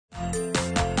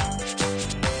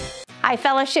Hi,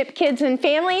 Fellowship kids and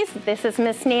families. This is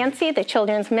Miss Nancy, the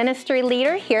children's ministry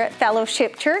leader here at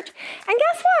Fellowship Church. And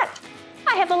guess what?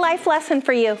 I have a life lesson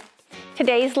for you.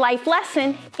 Today's life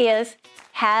lesson is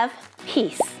have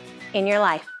peace in your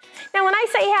life. Now, when I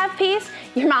say have peace,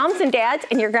 your moms and dads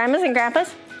and your grandmas and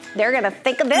grandpas, they're going to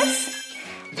think of this,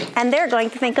 and they're going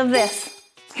to think of this.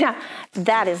 Now,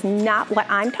 that is not what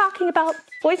I'm talking about.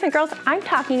 Boys and girls, I'm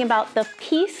talking about the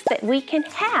peace that we can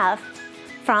have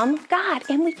from God,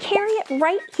 and we carry it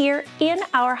right here in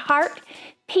our heart.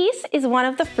 Peace is one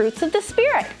of the fruits of the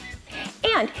Spirit.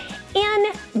 And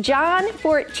in John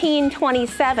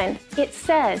 14:27, it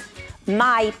says,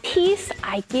 "My peace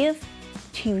I give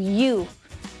to you.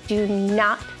 Do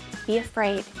not be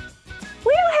afraid."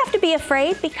 We don't have to be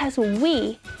afraid because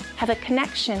we have a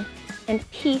connection and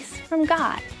peace from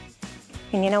God.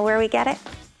 And you know where we get it?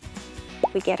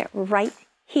 We get it right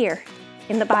here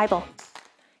in the Bible.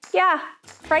 Yeah,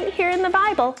 right here in the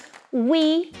Bible,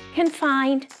 we can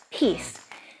find peace.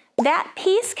 That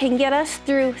peace can get us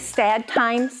through sad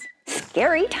times,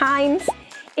 scary times.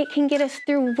 It can get us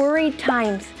through worried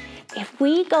times. If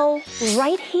we go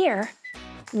right here,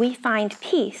 we find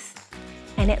peace,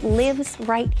 and it lives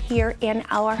right here in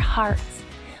our hearts.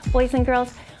 Boys and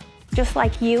girls, just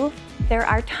like you, there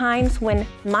are times when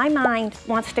my mind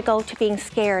wants to go to being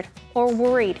scared or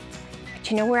worried.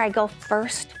 But you know where I go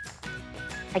first?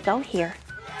 I go here,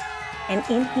 and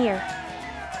in here,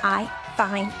 I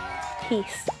find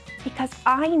peace because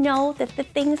I know that the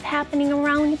things happening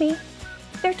around me,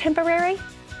 they're temporary,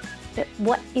 but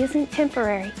what isn't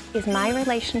temporary is my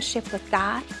relationship with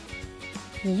God.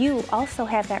 You also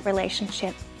have that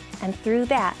relationship, and through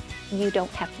that, you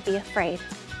don't have to be afraid.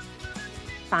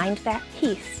 Find that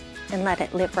peace and let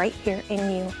it live right here in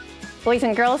you. Boys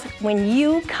and girls, when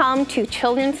you come to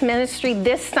children's ministry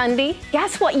this Sunday,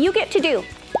 guess what you get to do?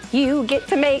 You get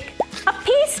to make a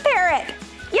peace parrot.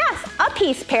 Yes, a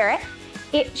peace parrot.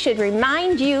 It should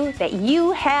remind you that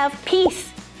you have peace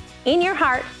in your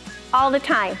heart all the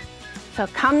time. So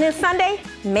come this Sunday,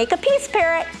 make a peace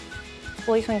parrot.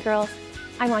 Boys and girls,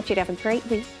 I want you to have a great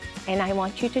week, and I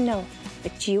want you to know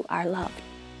that you are loved.